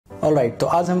Alright, तो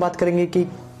आज हम बात करेंगे कि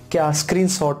क्या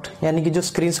स्क्रीनशॉट, यानी कि जो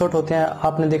स्क्रीनशॉट होते हैं,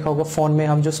 आपने देखा होगा फ़ोन में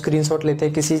हम जो स्क्रीनशॉट लेते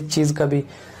हैं किसी चीज़ का भी,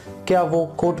 क्या वो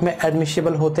कोर्ट में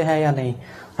एडमिसिबल होते हैं या नहीं।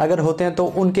 अगर होते हैं तो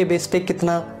उनके बेस पे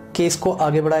कितना केस को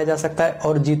आगे बढ़ाया जा सकता है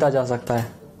और जीता जा सकता है।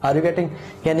 Are you getting?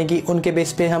 यानी कि उनके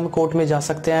बेस पे हम कोर्ट में जा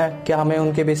सकते हैं, क्या हमें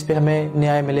उनके बेस पे हमें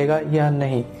न्याय मिलेगा या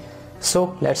नहीं।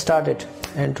 So let's start it.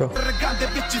 Intro.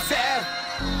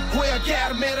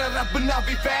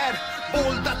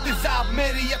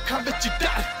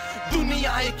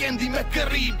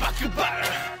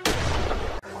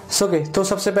 तो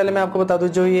सबसे पहले मैं आपको बता दूं,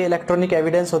 जो ये इलेक्ट्रॉनिक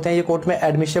एविडेंस होते हैं ये कोर्ट में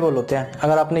एडमिसिबल होते हैं।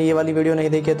 अगर आपने ये वाली वीडियो नहीं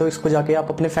देखी है तो इसको जाके आप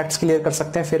अपने फैक्ट्स क्लियर कर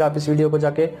सकते हैं, फिर आप इस वीडियो को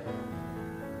जाके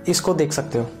इसको देख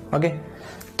सकते हो। ओके,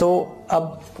 तो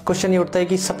अब क्वेश्चन ये उठता है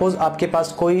कि सपोज आपके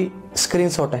पास कोई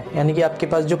स्क्रीनशॉट है, यानी कि आपके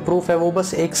पास जो प्रूफ है वो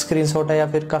बस एक स्क्रीनशॉट है या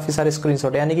फिर काफ़ी सारे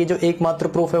स्क्रीनशॉट है, यानी कि जो एकमात्र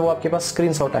प्रूफ है वो आपके पास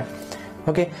स्क्रीनशॉट है।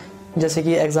 ओके, जैसे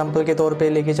कि एग्जांपल के तौर पे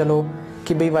लेके चलो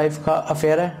कि भाई वाइफ का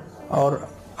अफेयर है और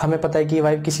हमें पता है कि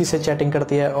वाइफ किसी से चैटिंग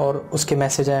करती है और उसके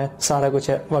मैसेज हैं, सारा कुछ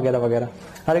है वगैरह वगैरह।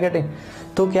 Are you getting?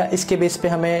 तो क्या इसके बेस पे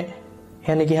हमें,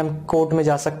 यानी कि हम कोर्ट में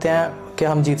जा सकते हैं,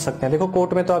 क्या हम जीत सकते हैं? देखो,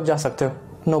 कोर्ट में तो आप जा सकते हो,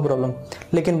 नो प्रॉब्लम,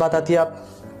 लेकिन बात आती है आप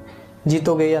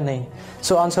जीतोगे या नहीं।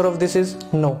 So answer of this is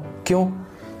no. क्यों?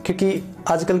 क्योंकि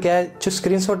आजकल क्या है, जो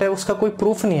स्क्रीनशॉट है उसका कोई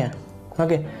प्रूफ नहीं है।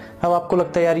 ओके, अब आपको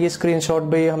लगता है यार ये स्क्रीनशॉट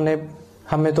भाई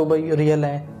हमें तो भाई रियल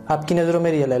है, आपकी नज़रों में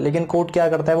रियल है, लेकिन कोर्ट क्या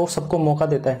करता है, वो सबको मौका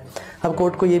देता है। अब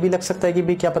कोर्ट को ये भी लग सकता है कि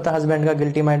भाई क्या पता हस्बैंड का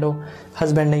गिल्टी माइंड हो,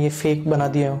 हस्बैंड ने ये फेक बना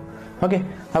दिए हो। ओके,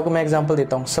 आपको मैं एग्जांपल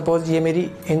देता हूँ। सपोज ये मेरी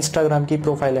इंस्टाग्राम की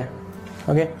प्रोफाइल है।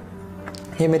 ओके,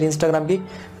 ये मेरी इंस्टाग्राम की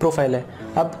प्रोफाइल है।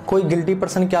 अब कोई गिल्टी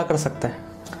पर्सन क्या कर सकता है,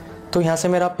 तो यहाँ से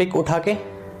मेरा पिक उठा के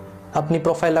अपनी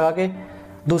प्रोफाइल लगा के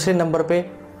दूसरे नंबर पे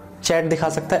चैट दिखा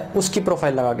सकता है उसकी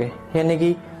प्रोफाइल लगा के, यानी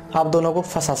कि आप दोनों को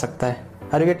फंसा सकता है।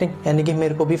 Are you getting? यानी कि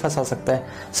मेरे को भी फंसा सकता है।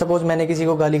 सपोज मैंने किसी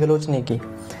को गाली गलौज नहीं की,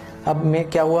 अब मैं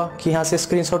क्या हुआ कि यहाँ से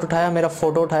स्क्रीनशॉट उठाया, मेरा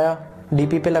फोटो उठाया,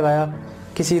 डीपी पे लगाया,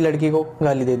 किसी लड़की को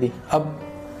गाली दे दी। अब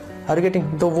आर यू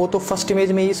गेटिंग? तो वो तो फर्स्ट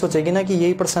इमेज में यही सोचेगी ना कि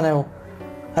यही पर्सन है वो।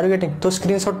 Are you getting? तो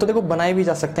स्क्रीनशॉट तो देखो बनाए भी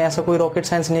जा सकते हैं, ऐसा कोई रॉकेट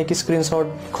साइंस नहीं है कि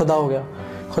स्क्रीनशॉट खुदा हो गया,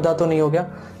 खुदा तो नहीं हो गया,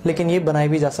 लेकिन ये बनाए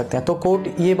भी जा सकते हैं। तो कोर्ट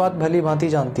ये बात भली भांति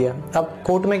जानती है। अब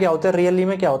कोर्ट में क्या होता है, रियली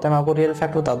में क्या होता है, मैं आपको रियल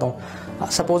फैक्ट बताता हूँ।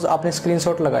 सपोज आपने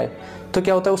स्क्रीनशॉट लगाए तो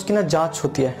क्या होता है, उसकी ना जांच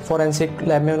होती है, फॉरेंसिक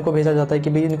लैब में उनको भेजा जाता है कि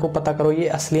भाई इनको पता करो ये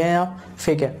असली है या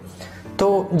फेक है।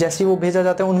 तो जैसे ही वो भेजा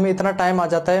जाता है उनमें इतना टाइम आ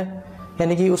जाता है,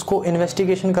 यानी कि उसको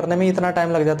इन्वेस्टिगेशन करने में इतना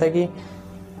टाइम लग जाता है कि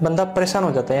बंदा परेशान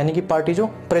हो जाता है, यानी कि पार्टी जो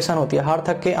परेशान होती है, हार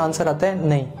थक के आंसर आता है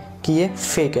नहीं कि ये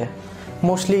फेक है।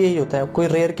 मोस्टली यही होता है। कोई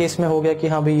रेयर केस में हो गया कि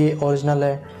हाँ भाई ये ओरिजिनल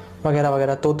है वगैरह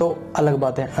वगैरह, तो अलग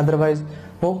बात है, अदरवाइज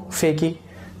वो फेक ही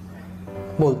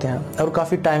बोलते हैं और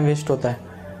काफ़ी टाइम वेस्ट होता है।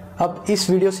 अब इस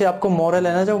वीडियो से आपको मॉरल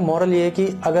है ना, जो मॉरल ये है कि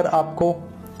अगर आपको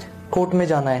कोर्ट में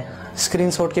जाना है,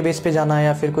 स्क्रीनशॉट के बेस पे जाना है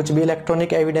या फिर कुछ भी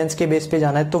इलेक्ट्रॉनिक एविडेंस के बेस पे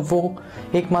जाना है, तो वो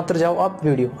एकमात्र जाओ आप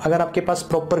वीडियो। अगर आपके पास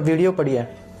प्रॉपर वीडियो पड़ी है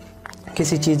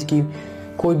किसी चीज़ की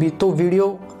कोई भी, तो वीडियो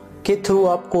के थ्रू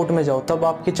आप कोर्ट में जाओ, तब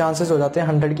आपके चांसेस हो जाते हैं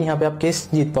 100 की यहाँ पे आप केस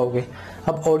जीत पाओगे।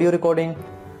 अब ऑडियो रिकॉर्डिंग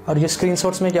और ये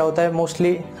स्क्रीनशॉट्स में क्या होता है,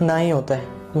 मोस्टली ना ही होता है,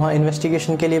 वहाँ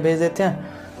इन्वेस्टिगेशन के लिए भेज देते हैं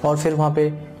और फिर वहाँ पे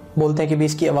बोलते हैं कि भी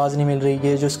इसकी आवाज़ नहीं मिल रही,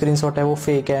 ये जो स्क्रीनशॉट है वो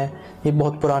फेक है, ये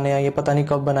बहुत पुराने हैं, ये पता नहीं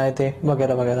कब बनाए थे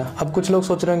वगैरह वगैरह। अब कुछ लोग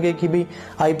सोच रहे होंगे कि भी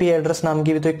IP एड्रेस नाम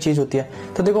की भी तो एक चीज़ होती है।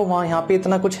 तो देखो वहाँ यहाँ पे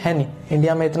इतना कुछ है नहीं,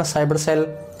 इंडिया में इतना साइबर सेल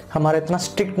हमारा इतना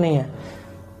स्ट्रिक्ट नहीं है।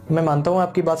 मैं मानता हूँ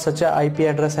आपकी बात सच है, IP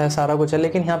एड्रेस है, सारा कुछ है,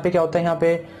 लेकिन यहाँ पे क्या होता है,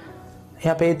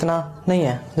 यहाँ पे इतना नहीं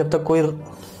है। जब तक कोई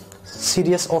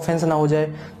सीरियस ऑफेंस ना हो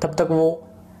जाए तब तक वो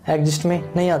एग्जिस्ट में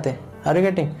नहीं आते। Are you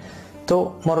getting?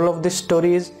 तो moral of this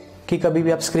story is कि कभी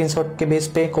भी आप स्क्रीनशॉट के बेस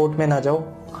पे कोर्ट में ना जाओ।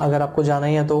 अगर आपको जाना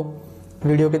ही है तो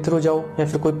वीडियो के थ्रू जाओ या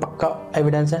फिर कोई पक्का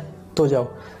एविडेंस है तो जाओ।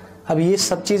 अब ये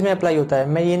सब चीज़ में अप्लाई होता है,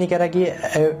 मैं ये नहीं कह रहा कि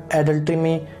एडल्ट्री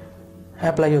में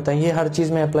अप्लाई होता है, ये हर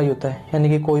चीज़ में अप्लाई होता है, यानी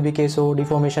कि कोई भी केस हो,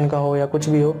 डिफॉर्मेशन का हो या कुछ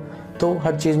भी हो, तो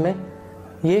हर चीज़ में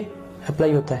ये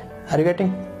अप्लाई होता है। Are you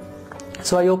getting?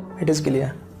 So I hope it is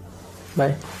clear.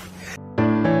 Bye.